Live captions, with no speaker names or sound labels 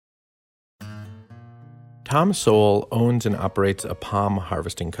Tom Sowell owns and operates a palm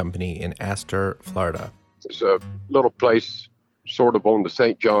harvesting company in Astor, Florida. It's a little place sort of on the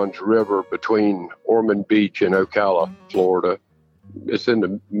St. Johns River between Ormond Beach and Ocala, Florida. It's in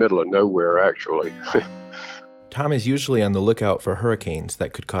the middle of nowhere, actually. Tom is usually on the lookout for hurricanes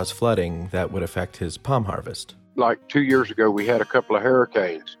that could cause flooding that would affect his palm harvest. Like 2 years ago, we had a couple of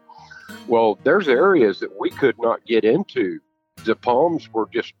hurricanes. Well, there's areas that we could not get into. The palms were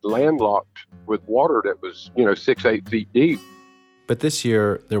just landlocked with water that was, 6-8 feet deep. But this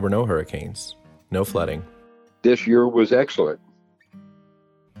year, there were no hurricanes, no flooding. This year was excellent.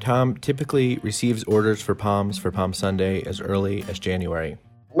 Tom typically receives orders for palms for Palm Sunday as early as January.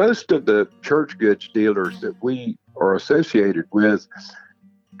 Most of the church goods dealers that we are associated with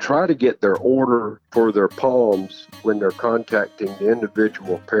try to get their order for their palms when they're contacting the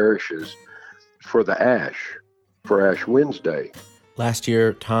individual parishes for Ash Wednesday. Last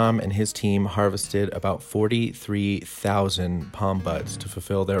year, Tom and his team harvested about 43,000 palm buds to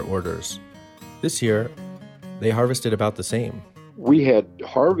fulfill their orders. This year, they harvested about the same. We had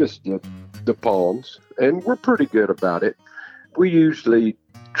harvested the palms, and we're pretty good about it. We usually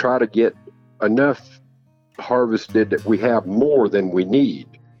try to get enough harvested that we have more than we need.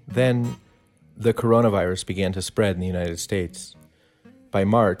 Then, the coronavirus began to spread in the United States. By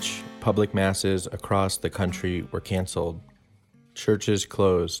March, public masses across the country were canceled. Churches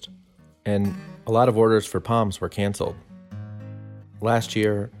closed, and a lot of orders for palms were canceled. Last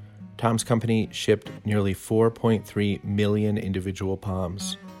year, Tom's company shipped nearly 4.3 million individual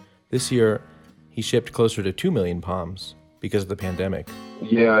palms. This year, he shipped closer to 2 million palms because of the pandemic.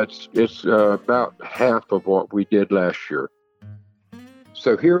 Yeah, it's about half of what we did last year.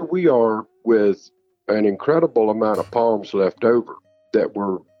 So here we are with an incredible amount of palms left over that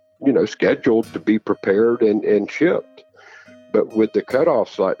were, scheduled to be prepared and shipped. But with the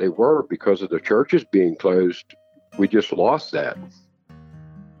cutoffs like they were because of the churches being closed, we just lost that.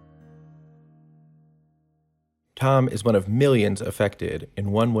 Tom is one of millions affected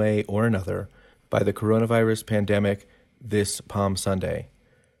in one way or another by the coronavirus pandemic this Palm Sunday.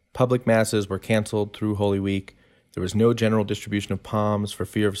 Public masses were canceled through Holy Week. There was no general distribution of palms for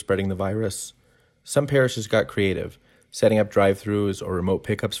fear of spreading the virus. Some parishes got creative, setting up drive-thrus or remote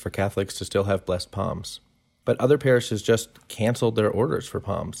pickups for Catholics to still have blessed palms. But other parishes just canceled their orders for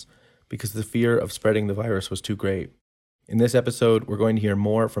palms because the fear of spreading the virus was too great. In this episode, we're going to hear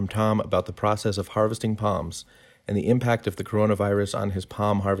more from Tom about the process of harvesting palms and the impact of the coronavirus on his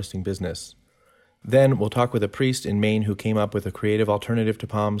palm harvesting business. Then we'll talk with a priest in Maine who came up with a creative alternative to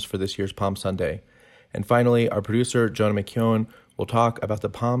palms for this year's Palm Sunday. And finally, our producer, Jonah McKeown, will talk about the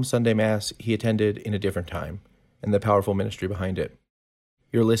Palm Sunday Mass he attended in a different time and the powerful ministry behind it.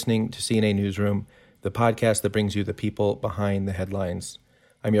 You're listening to CNA Newsroom, the podcast that brings you the people behind the headlines.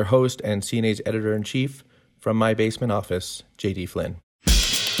 I'm your host and CNA's editor-in-chief from my basement office, J.D. Flynn.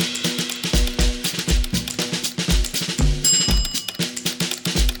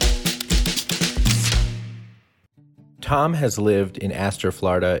 Tom has lived in Astor,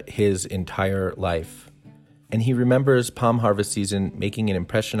 Florida his entire life, and he remembers palm harvest season making an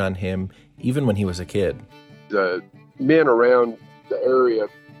impression on him even when he was a kid. The men around the area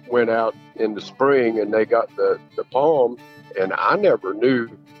went out in the spring and they got the palm, and I never knew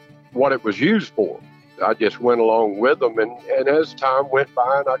what it was used for. I just went along with them, and as time went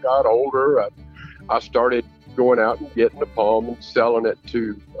by and I got older, I started going out and getting the palm and selling it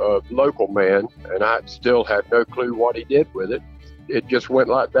to a local man, and I still had no clue what he did with it. It just went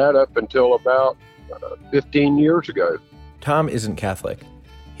like that up until about 15 years ago. Tom isn't Catholic.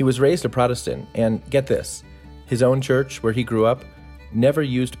 He was raised a Protestant, and get this, his own church where he grew up never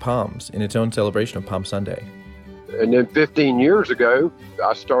used palms in its own celebration of Palm Sunday. And then 15 years ago,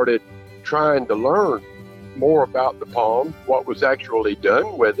 I started trying to learn more about the palm, what was actually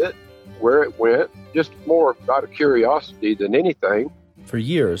done with it, where it went, just more out of curiosity than anything. For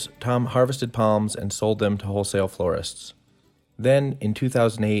years, Tom harvested palms and sold them to wholesale florists. Then, in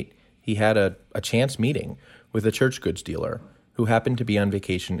 2008, he had a chance meeting with a church goods dealer who happened to be on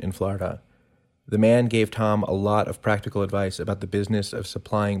vacation in Florida. The man gave Tom a lot of practical advice about the business of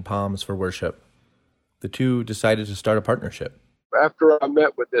supplying palms for worship. The two decided to start a partnership. After I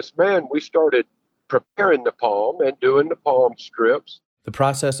met with this man, we started preparing the palm and doing the palm strips. The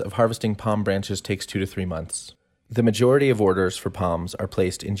process of harvesting palm branches takes 2 to 3 months. The majority of orders for palms are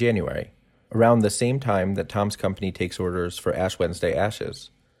placed in January, around the same time that Tom's company takes orders for Ash Wednesday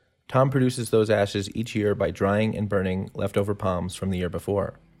ashes. Tom produces those ashes each year by drying and burning leftover palms from the year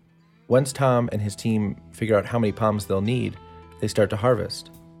before. Once Tom and his team figure out how many palms they'll need, they start to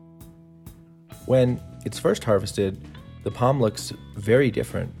harvest. When it's first harvested, the palm looks very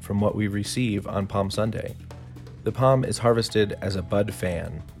different from what we receive on Palm Sunday. The palm is harvested as a bud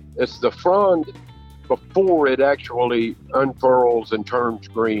fan. It's the frond before it actually unfurls and turns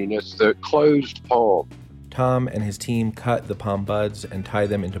green. It's the closed palm. Tom and his team cut the palm buds and tie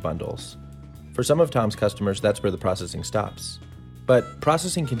them into bundles. For some of Tom's customers, that's where the processing stops. But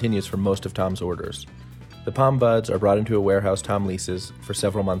processing continues for most of Tom's orders. The palm buds are brought into a warehouse Tom leases for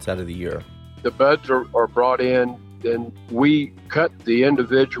several months out of the year. The buds are brought in, then we cut the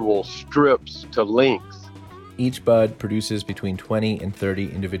individual strips to length. Each bud produces between 20 and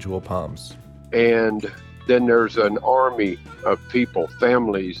 30 individual palms. And then there's an army of people,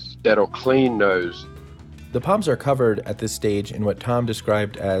 families, that'll clean those. The palms are covered at this stage in what Tom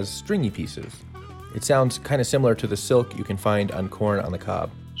described as stringy pieces. It sounds kind of similar to the silk you can find on corn on the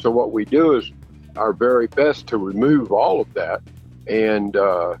cob. So what we do is our very best to remove all of that and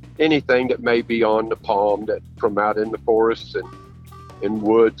anything that may be on the palm that from out in the forests and in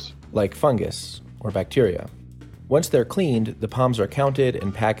woods. Like fungus or bacteria. Once they're cleaned, the palms are counted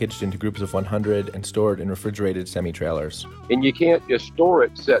and packaged into groups of 100 and stored in refrigerated semi-trailers. And you can't just store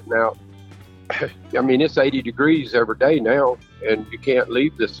it sitting out. I mean, it's 80 degrees every day now, and you can't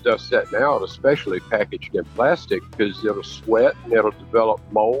leave this stuff sitting out, especially packaged in plastic, because it'll sweat and it'll develop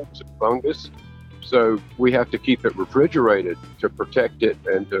molds and fungus. So we have to keep it refrigerated to protect it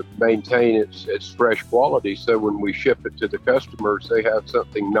and to maintain its fresh quality. So when we ship it to the customers, they have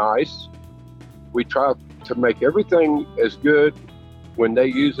something nice. We try to make everything as good when they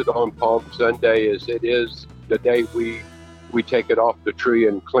use it on Palm Sunday as it is the day we take it off the tree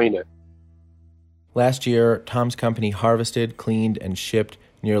and clean it. Last year, Tom's company harvested, cleaned, and shipped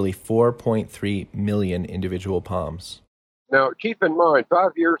nearly 4.3 million individual palms. Now, keep in mind,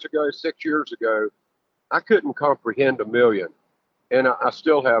 5 years ago, 6 years ago, I couldn't comprehend 1 million. And I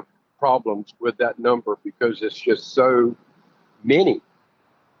still have problems with that number because it's just so many.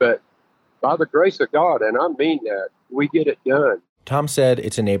 But by the grace of God, and I mean that, we get it done. Tom said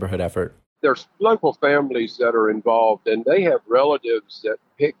it's a neighborhood effort. There's local families that are involved, and they have relatives that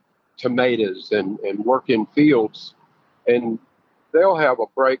pick tomatoes and work in fields, and they'll have a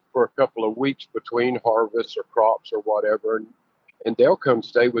break for a couple of weeks between harvests or crops or whatever, and they'll come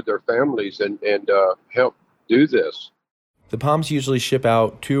stay with their families and help do this. The palms usually ship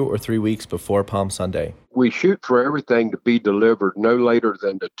out 2 or 3 weeks before Palm Sunday. We shoot for everything to be delivered no later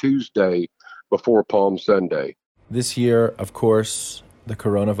than the Tuesday before Palm Sunday. This year, of course, the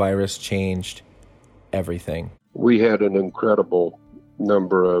coronavirus changed everything. We had an incredible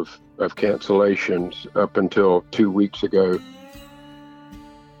number of cancellations up until 2 weeks ago.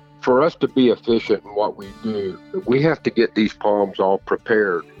 For us to be efficient in what we do, we have to get these palms all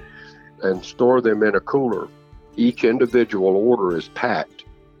prepared and store them in a cooler. Each individual order is packed.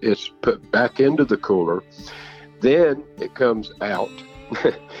 It's put back into the cooler. Then it comes out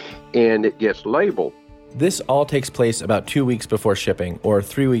and it gets labeled. This all takes place about 2 weeks before shipping or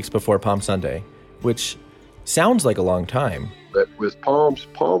 3 weeks before Palm Sunday, which sounds like a long time. But with palms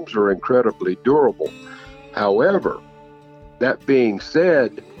are incredibly durable. However, that being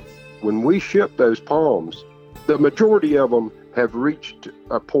said, when we ship those palms, the majority of them have reached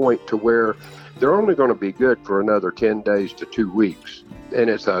a point to where they're only going to be good for another 10 days to 2 weeks. And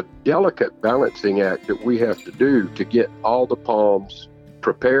it's a delicate balancing act that we have to do to get all the palms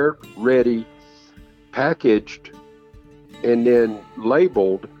prepared, ready, packaged, and then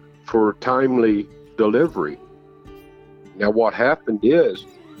labeled for timely delivery. Now, what happened is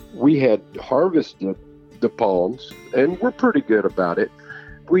we had harvested the palms, and we're pretty good about it.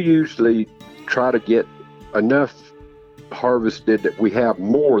 We usually try to get enough harvested that we have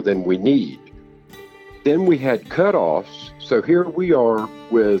more than we need. Then we had cutoffs, so here we are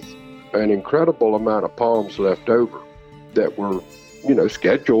with an incredible amount of palms left over that were,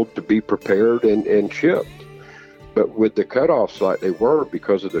 scheduled to be prepared and shipped. But with the cutoffs like they were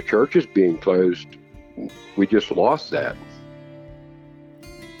because of the churches being closed, we just lost that.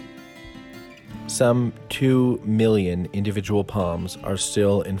 Some 2 million individual palms are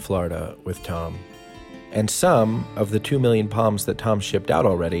still in Florida with Tom. And some of the 2 million palms that Tom shipped out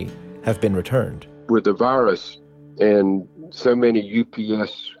already have been returned. With the virus and so many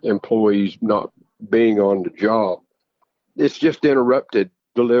UPS employees not being on the job, it's just interrupted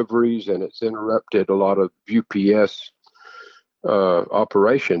deliveries and it's interrupted a lot of UPS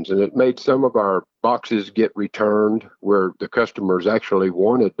operations. And it made some of our boxes get returned where the customers actually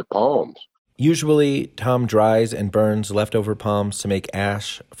wanted the palms. Usually, Tom dries and burns leftover palms to make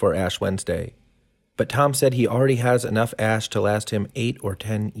ash for Ash Wednesday. But Tom said he already has enough ash to last him 8 or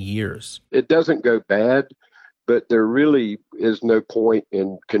 10 years. It doesn't go bad, but there really is no point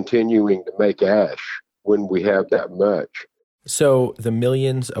in continuing to make ash. when we have that much. So the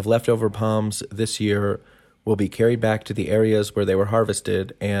millions of leftover palms this year will be carried back to the areas where they were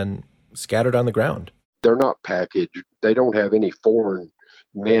harvested and scattered on the ground. They're not packaged. They don't have any foreign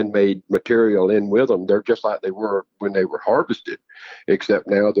man-made material in with them. They're just like they were when they were harvested, except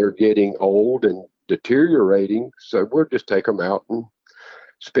now they're getting old and deteriorating. So we'll just take them out and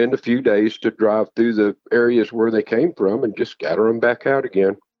spend a few days to drive through the areas where they came from and just scatter them back out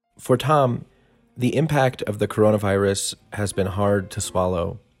again. For Tom, the impact of the coronavirus has been hard to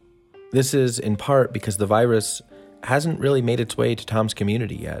swallow. This is in part because the virus hasn't really made its way to Tom's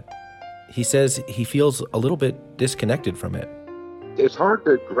community yet. He says he feels a little bit disconnected from it. It's hard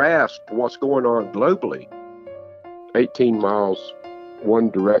to grasp what's going on globally. 18 miles one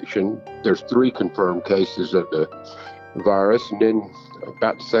direction, there's 3 confirmed cases of the virus, and then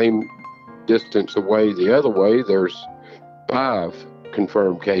about the same distance away the other way, there's 5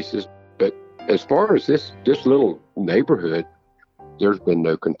 confirmed cases. But as far as this little neighborhood, there's been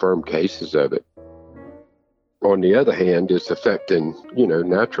no confirmed cases of it. On the other hand, it's affecting,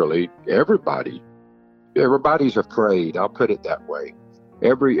 naturally everybody. Everybody's afraid. I'll put it that way.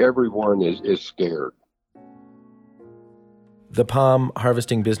 Everyone is scared. The palm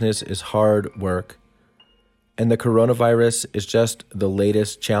harvesting business is hard work, and the coronavirus is just the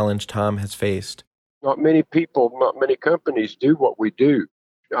latest challenge Tom has faced. Not many people, not many companies do what we do.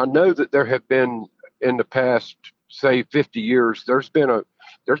 I know that there have been in the past, say 50 years, there's been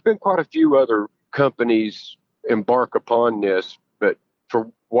quite a few other companies embark upon this, but for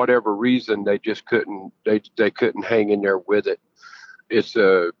whatever reason they just couldn't hang in there with it.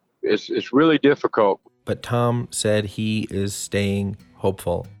 It's really difficult. But Tom said he is staying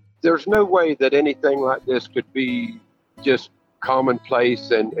hopeful. There's no way that anything like this could be just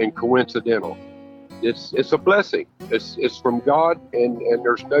commonplace and coincidental. It's a blessing. It's from God, and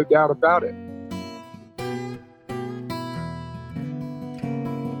there's no doubt about it.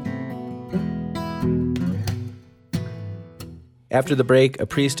 After the break, a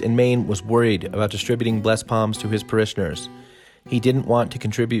priest in Maine was worried about distributing blessed palms to his parishioners. He didn't want to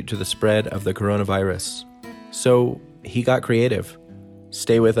contribute to the spread of the coronavirus. So he got creative.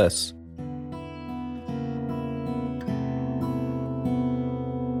 Stay with us.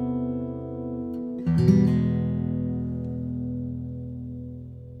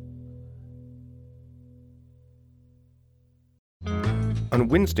 On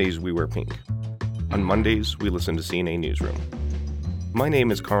Wednesdays, we wear pink. On Mondays, we listen to CNA Newsroom. My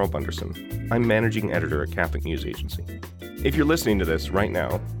name is Carl Bunderson. I'm managing editor at Catholic News Agency. If you're listening to this right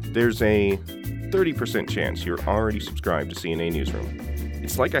now, there's a 30% chance you're already subscribed to CNA Newsroom.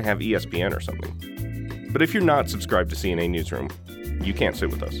 It's like I have ESPN or something. But if you're not subscribed to CNA Newsroom, you can't sit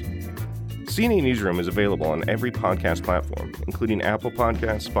with us. CNA Newsroom is available on every podcast platform, including Apple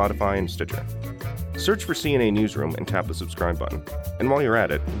Podcasts, Spotify, and Stitcher. Search for CNA Newsroom and tap the subscribe button. And while you're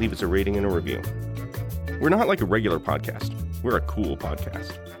at it, leave us a rating and a review. We're not like a regular podcast. We're a cool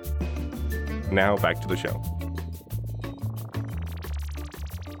podcast. Now back to the show.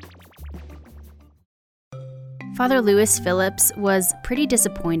 Father Lewis Phillips was pretty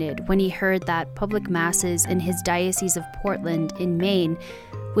disappointed when he heard that public masses in his Diocese of Portland in Maine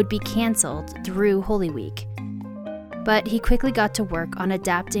would be canceled through Holy Week. But he quickly got to work on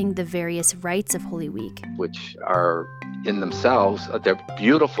adapting the various rites of Holy Week, which are in themselves, they're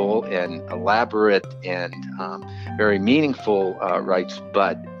beautiful and elaborate and very meaningful rites,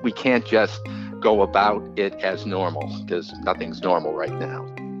 but we can't just go about it as normal because nothing's normal right now.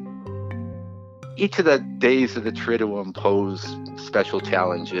 Each of the days of the Triduum pose special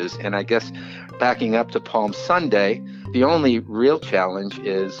challenges, and I guess backing up to Palm Sunday, the only real challenge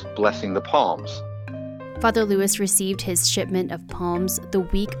is blessing the palms. Father Lewis received his shipment of palms the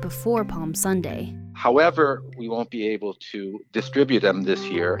week before Palm Sunday. However, we won't be able to distribute them this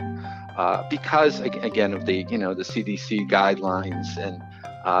year because, again, of the CDC guidelines,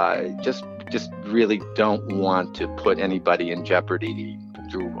 and just really don't want to put anybody in jeopardy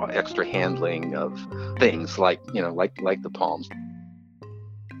through extra handling of things like the palms.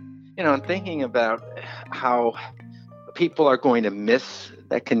 I'm thinking about how people are going to miss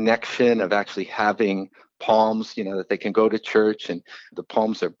that connection of actually having palms, that they can go to church and the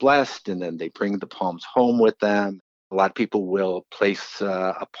palms are blessed and then they bring the palms home with them. A lot of people will place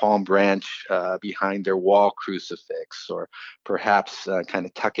a palm branch behind their wall crucifix, or perhaps kind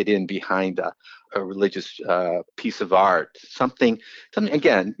of tuck it in behind a religious piece of art. Something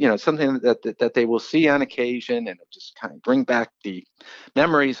again, something that they will see on occasion, and just kind of bring back the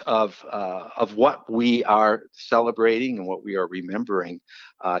memories of what we are celebrating and what we are remembering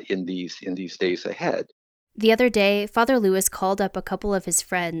in these days ahead. The other day, Father Lewis called up a couple of his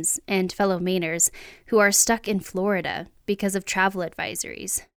friends and fellow Mainers who are stuck in Florida because of travel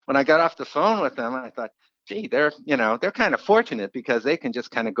advisories. When I got off the phone with them, I thought, gee, they're kind of fortunate because they can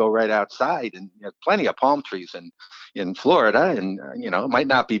just kind of go right outside, and there's plenty of palm trees in Florida, and it might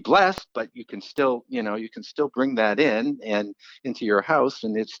not be blessed, but you can still bring that in and into your house,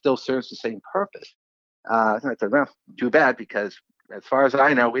 and it still serves the same purpose. I thought, well, too bad, because as far as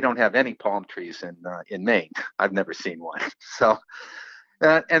I know, we don't have any palm trees in Maine. I've never seen one. So,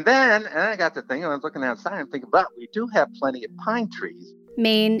 and I got to thinking, I was looking outside, I'm thinking, but we do have plenty of pine trees.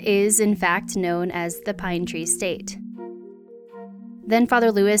 Maine is, in fact, known as the Pine Tree State. Then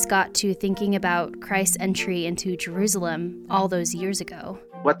Father Lewis got to thinking about Christ's entry into Jerusalem all those years ago.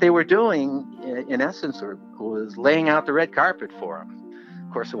 What they were doing, in essence, was laying out the red carpet for him.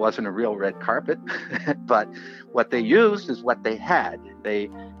 Of course, it wasn't a real red carpet, but what they used is what they had. They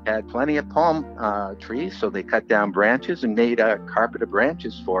had plenty of palm trees, so they cut down branches and made a carpet of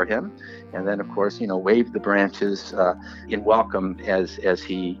branches for him. And then, of course, waved the branches in welcome as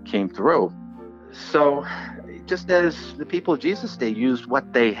he came through. So just as the people of Jesus' day used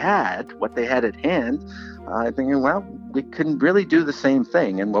what they had at hand, thinking, well, we can really do the same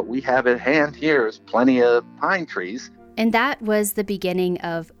thing. And what we have at hand here is plenty of pine trees. And that was the beginning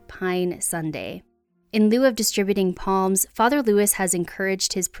of Pine Sunday. In lieu of distributing palms, Father Lewis has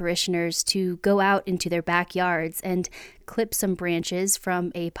encouraged his parishioners to go out into their backyards and clip some branches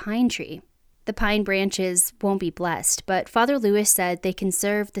from a pine tree. The pine branches won't be blessed, but Father Lewis said they can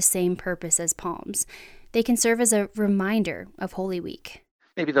serve the same purpose as palms. They can serve as a reminder of Holy Week.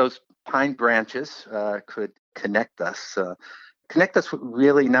 Maybe those pine branches could connect us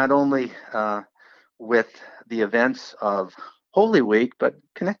really not only with the events of Holy Week, but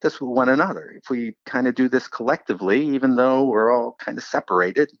connect us with one another. If we kind of do this collectively, even though we're all kind of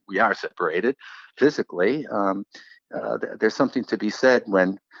separated, we are separated physically, there's something to be said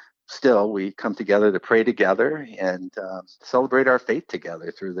when still we come together to pray together and celebrate our faith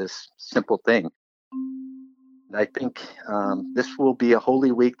together through this simple thing. I think this will be a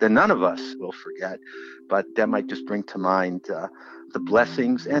Holy Week that none of us will forget, but that might just bring to mind the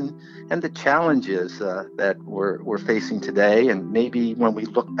blessings and the challenges that we're facing today. And maybe when we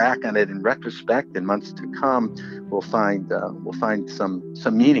look back on it in retrospect in months to come, we'll find some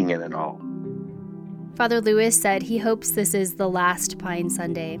meaning in it all. Father Lewis said he hopes this is the last Pine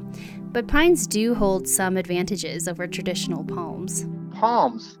Sunday, but pines do hold some advantages over traditional palms.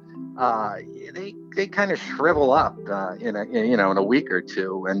 Palms, they kind of shrivel up in a week or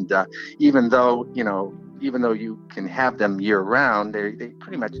two, and even though you can have them year round, they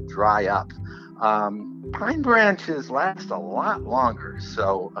pretty much dry up. Pine branches last a lot longer,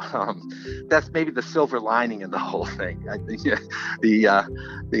 so that's maybe the silver lining in the whole thing. I think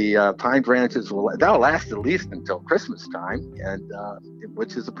the pine branches that'll last at least until Christmas time, and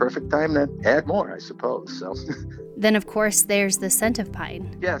which is the perfect time to add more, I suppose. So. Then, of course, there's the scent of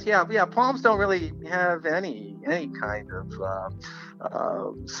pine. Yes, yeah. Palms don't really have any kind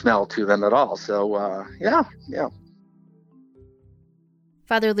of smell to them at all. So, yeah.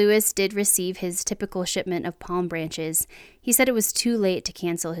 Father Lewis did receive his typical shipment of palm branches. He said it was too late to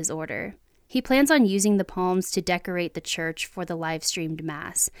cancel his order. He plans on using the palms to decorate the church for the live-streamed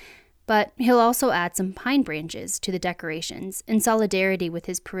Mass. But he'll also add some pine branches to the decorations in solidarity with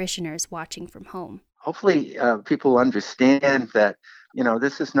his parishioners watching from home. Hopefully people understand that,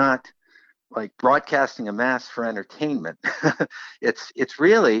 this is not like broadcasting a Mass for entertainment. It's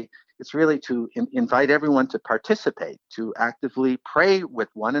really to invite everyone to participate, to actively pray with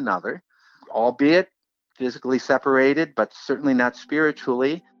one another, albeit physically separated, but certainly not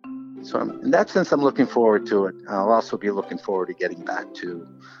spiritually. So in that sense, I'm looking forward to it. I'll also be looking forward to getting back to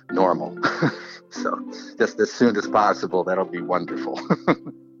normal. So just as soon as possible, that'll be wonderful.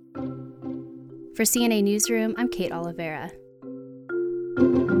 For CNA Newsroom, I'm Kate Oliveira.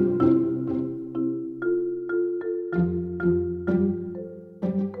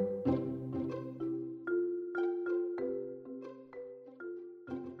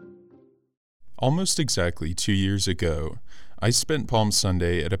 Almost exactly 2 years ago, I spent Palm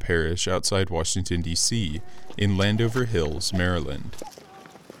Sunday at a parish outside Washington, D.C., in Landover Hills, Maryland.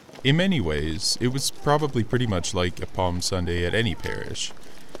 In many ways, it was probably pretty much like a Palm Sunday at any parish.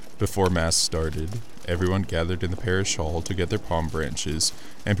 Before Mass started, everyone gathered in the parish hall to get their palm branches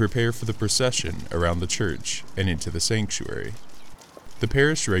and prepare for the procession around the church and into the sanctuary. The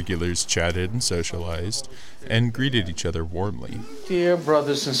parish regulars chatted and socialized and greeted each other warmly. Dear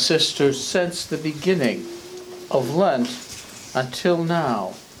brothers and sisters, since the beginning of Lent until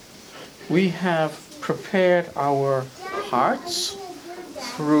now, we have prepared our hearts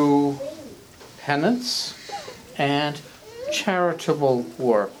through penance and charitable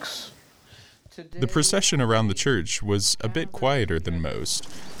works. The procession around the church was a bit quieter than most,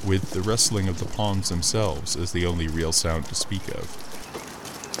 with the rustling of the palms themselves as the only real sound to speak of.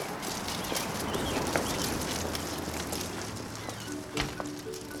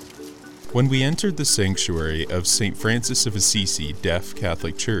 When we entered the sanctuary of St. Francis of Assisi Deaf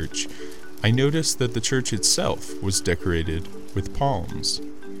Catholic Church, I noticed that the church itself was decorated with palms.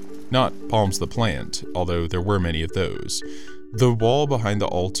 Not palms the plant, although there were many of those. The wall behind the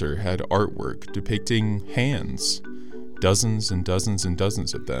altar had artwork depicting hands, dozens and dozens and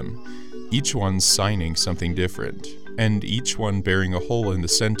dozens of them, each one signing something different, and each one bearing a hole in the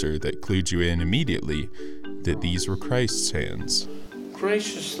center that clued you in immediately that these were Christ's hands.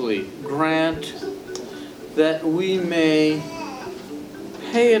 Graciously grant that we may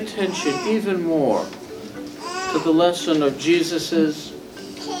pay attention even more to the lesson of Jesus'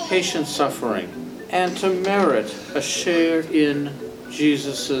 patient suffering and to merit a share in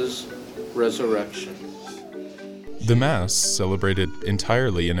Jesus' resurrection. The Mass, celebrated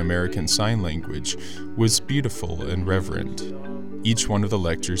entirely in American Sign Language, was beautiful and reverent. Each one of the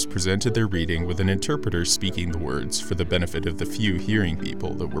lectors presented their reading with an interpreter speaking the words for the benefit of the few hearing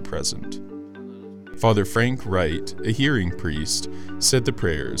people that were present. Father Frank Wright, a hearing priest, said the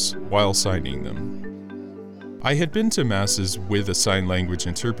prayers while signing them. I had been to Masses with a sign language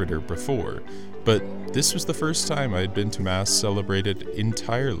interpreter before, but this was the first time I had been to Mass celebrated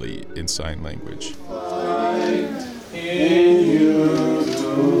entirely in sign language. In you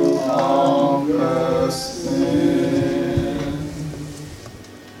to conquer sin.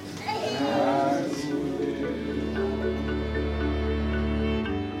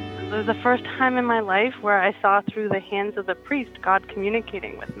 It was the first time in my life where I saw through the hands of the priest God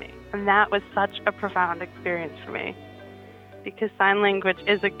communicating with me. And that was such a profound experience for me, because sign language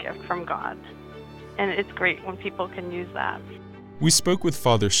is a gift from God. And it's great when people can use that. We spoke with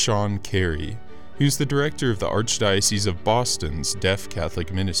Father Sean Carey, who's the director of the Archdiocese of Boston's Deaf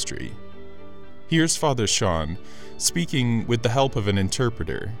Catholic Ministry. Here's Father Sean speaking with the help of an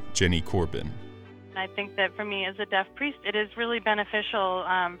interpreter, Jenny Corbin. I think that for me as a deaf priest, it is really beneficial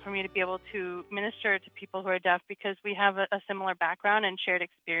for me to be able to minister to people who are deaf, because we have a similar background and shared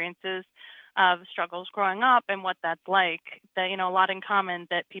experiences of struggles growing up and what that's like, that, a lot in common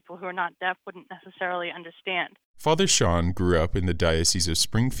that people who are not deaf wouldn't necessarily understand. Father Sean grew up in the Diocese of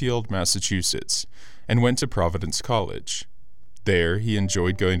Springfield, Massachusetts, and went to Providence College. There, he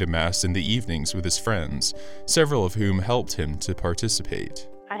enjoyed going to Mass in the evenings with his friends, several of whom helped him to participate.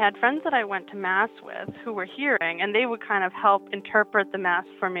 I had friends that I went to Mass with who were hearing, and they would kind of help interpret the Mass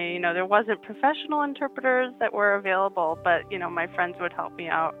for me. There wasn't professional interpreters that were available, but, my friends would help me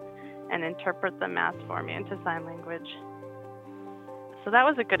out and interpret the Mass for me into sign language. So that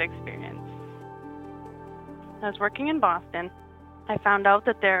was a good experience. I was working in Boston. I found out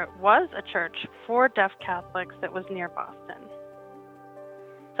that there was a church for deaf Catholics that was near Boston.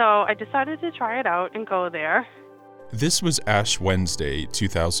 So I decided to try it out and go there. This was Ash Wednesday,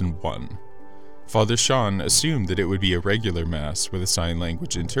 2001. Father Sean assumed that it would be a regular Mass with a sign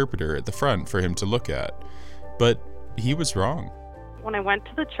language interpreter at the front for him to look at, but he was wrong. When I went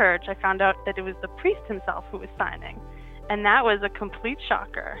to the church, I found out that it was the priest himself who was signing, and that was a complete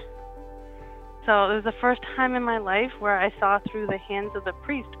shocker. So it was the first time in my life where I saw through the hands of the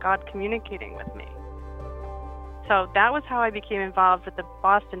priest God communicating with me. So that was how I became involved with the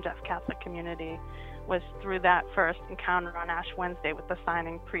Boston Deaf Catholic community, was through that first encounter on Ash Wednesday with the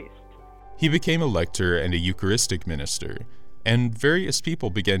signing priest. He became a lector and a Eucharistic minister, and various people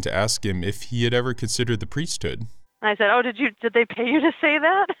began to ask him if he had ever considered the priesthood. And I said, did they pay you to say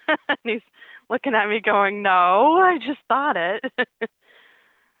that? And he's looking at me going, no, I just thought it.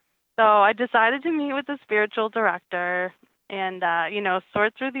 So I decided to meet with the spiritual director and,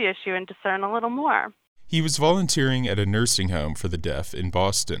 sort through the issue and discern a little more. He was volunteering at a nursing home for the deaf in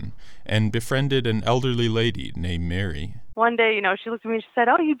Boston and befriended an elderly lady named Mary. One day, she looked at me and she said,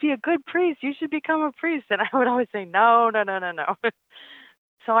 you'd be a good priest. You should become a priest. And I would always say, no.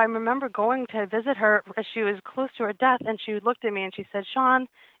 So I remember going to visit her as she was close to her death, and she looked at me and she said, Sean,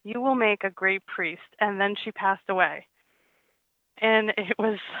 you will make a great priest. And then she passed away. And it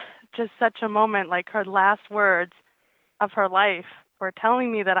was just such a moment, like her last words of her life were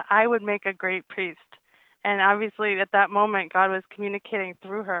telling me that I would make a great priest. And obviously, at that moment, God was communicating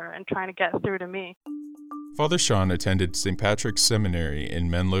through her and trying to get through to me. Father Sean attended St. Patrick's Seminary in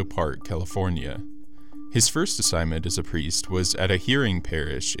Menlo Park, California. His first assignment as a priest was at a hearing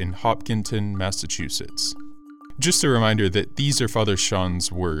parish in Hopkinton, Massachusetts. Just a reminder that these are Father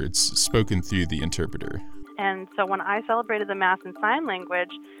Sean's words spoken through the interpreter. And so when I celebrated the Mass in sign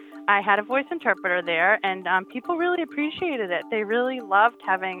language, I had a voice interpreter there, and people really appreciated it. They really loved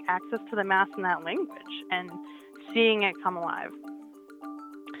having access to the Mass in that language and seeing it come alive.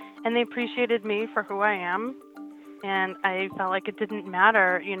 And they appreciated me for who I am, and I felt like it didn't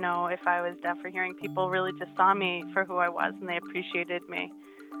matter, if I was deaf or hearing. People really just saw me for who I was, and they appreciated me.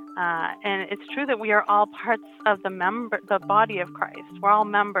 And it's true that we are all parts of the body of Christ. We're all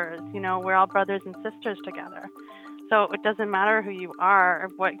members, we're all brothers and sisters together. So it doesn't matter who you are or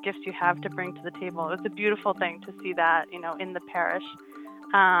what gifts you have to bring to the table. It was a beautiful thing to see that, in the parish.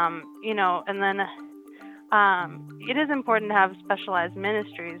 And then it is important to have specialized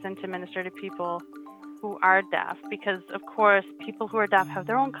ministries and to minister to people who are deaf, because, of course, people who are deaf have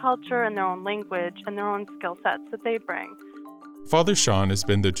their own culture and their own language and their own skill sets that they bring. Father Sean has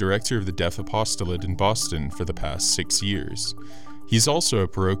been the director of the Deaf Apostolate in Boston for the past 6 years. He's also a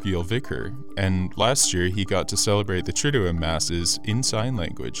parochial vicar, and last year he got to celebrate the Triduum Masses in sign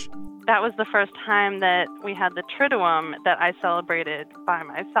language. That was the first time that we had the Triduum that I celebrated by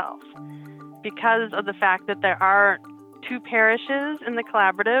myself. Because of the fact that there are 2 parishes in the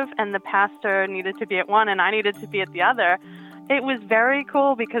collaborative and the pastor needed to be at one and I needed to be at the other, it was very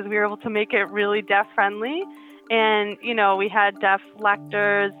cool because we were able to make it really deaf-friendly. And, we had deaf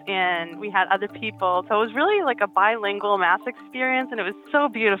lectors and we had other people. So it was really like a bilingual Mass experience, and it was so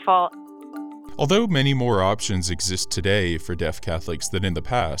beautiful. Although many more options exist today for deaf Catholics than in the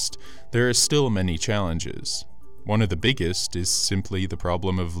past, there are still many challenges. One of the biggest is simply the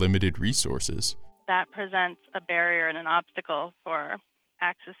problem of limited resources. That presents a barrier and an obstacle for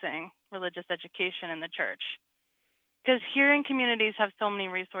accessing religious education in the church, because hearing communities have so many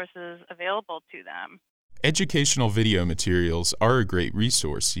resources available to them. Educational video materials are a great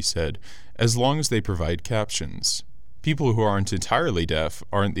resource, he said, as long as they provide captions. People who aren't entirely deaf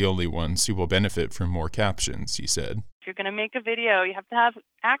aren't the only ones who will benefit from more captions, he said. If you're going to make a video, you have to have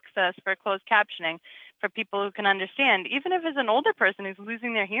access for closed captioning for people who can understand, even if it's an older person who's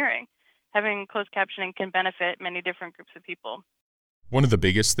losing their hearing. Having closed captioning can benefit many different groups of people. One of the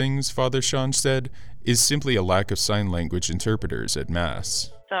biggest things, Father Sean said, is simply a lack of sign language interpreters at Mass.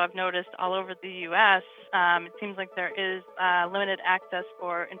 So I've noticed all over the U.S., it seems like there is limited access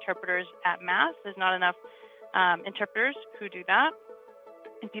for interpreters at Mass. There's not enough interpreters who do that.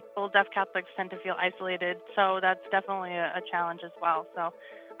 And deaf Catholics tend to feel isolated, so that's definitely a challenge as well. So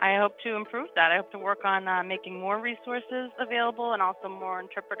I hope to improve that. I hope to work on making more resources available and also more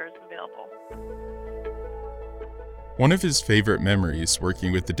interpreters available. One of his favorite memories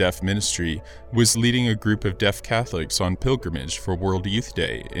working with the deaf ministry was leading a group of deaf Catholics on pilgrimage for World Youth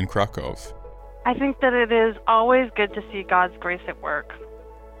Day in Krakow. I think that it is always good to see God's grace at work.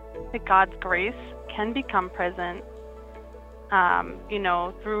 That God's grace can become present,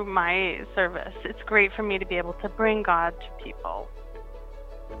 through my service. It's great for me to be able to bring God to people.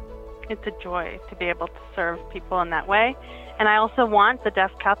 It's a joy to be able to serve people in that way. And I also want the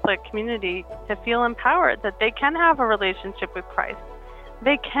deaf Catholic community to feel empowered that they can have a relationship with Christ.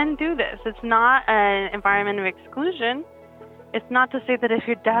 They can do this. It's not an environment of exclusion. It's not to say that if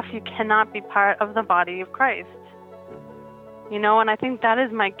you're deaf, you cannot be part of the body of Christ. And I think that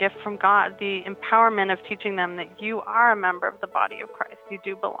is my gift from God, the empowerment of teaching them that you are a member of the body of Christ. You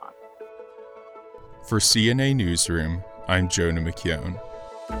do belong. For CNA Newsroom, I'm Jonah McKeown.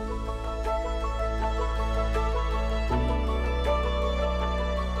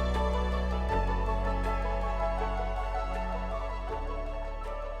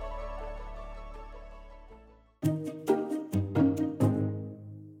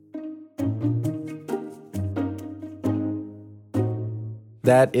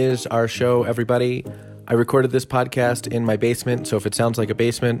 That is our show, everybody. I recorded this podcast in my basement, so if it sounds like a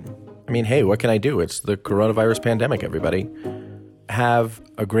basement, hey, what can I do? It's the coronavirus pandemic, everybody. Have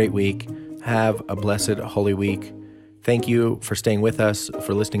a great week. Have a blessed Holy Week. Thank you for staying with us,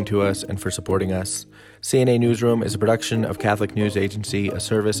 for listening to us, and for supporting us. CNA Newsroom is a production of Catholic News Agency, a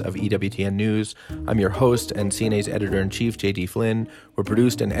service of EWTN News. I'm your host and CNA's editor-in-chief, J.D. Flynn. We're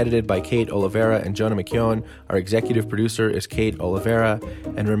produced and edited by Kate Oliveira and Jonah McKeown. Our executive producer is Kate Oliveira.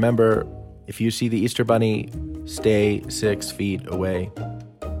 And remember, if you see the Easter Bunny, stay 6 feet away.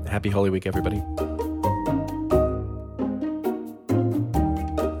 Happy Holy Week, everybody.